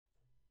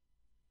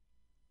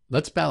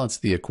Let's balance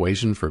the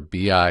equation for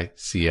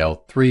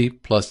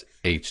BiCl3 plus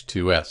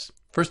H2S.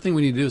 First thing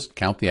we need to do is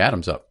count the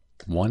atoms up.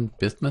 1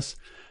 bismuth,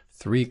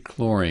 3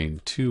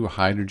 chlorine, 2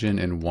 hydrogen,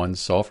 and 1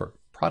 sulfur.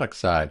 Product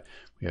side,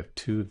 we have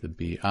 2 of the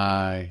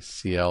Bi,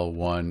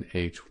 Cl1,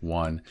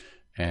 H1,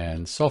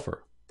 and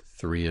sulfur.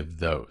 3 of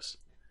those.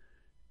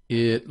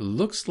 It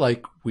looks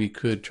like we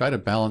could try to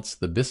balance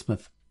the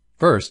bismuth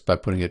first by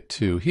putting it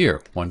 2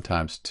 here. 1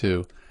 times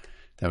 2,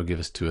 that would give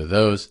us 2 of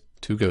those.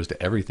 2 goes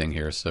to everything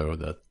here, so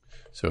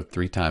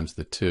 3 times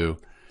the 2,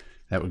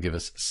 that would give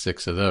us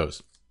 6 of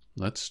those.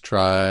 Let's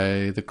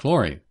try the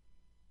chlorine.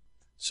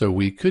 So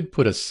we could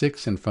put a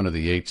 6 in front of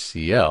the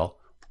HCl.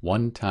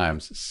 1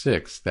 times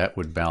 6, that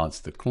would balance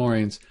the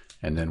chlorines,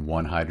 and then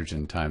 1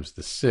 hydrogen times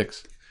the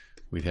 6,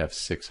 we'd have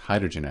 6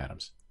 hydrogen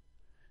atoms.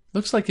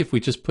 Looks like if we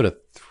just put a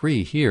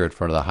 3 here in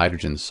front of the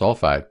hydrogen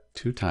sulfide,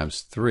 2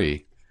 times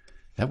 3,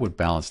 that would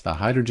balance the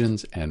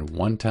hydrogens, and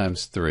 1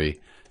 times 3,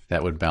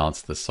 that would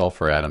balance the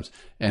sulfur atoms,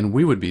 and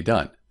we would be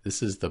done.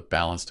 This is the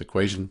balanced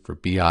equation for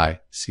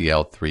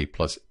BiCl3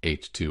 plus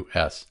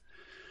H2S.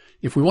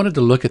 If we wanted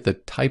to look at the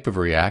type of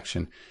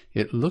reaction,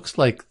 it looks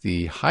like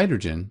the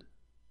hydrogen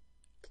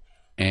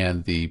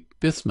and the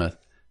bismuth,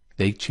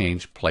 they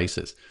change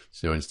places.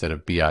 So instead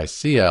of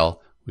BiCl,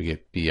 we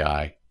get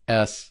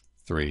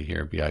BiS3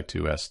 here,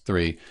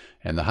 Bi2S3,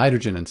 and the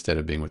hydrogen, instead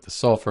of being with the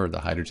sulfur, the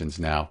hydrogen's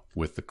now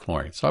with the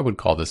chlorine. So I would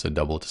call this a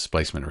double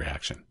displacement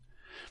reaction.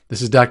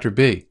 This is Dr.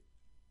 B.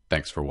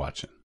 Thanks for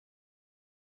watching.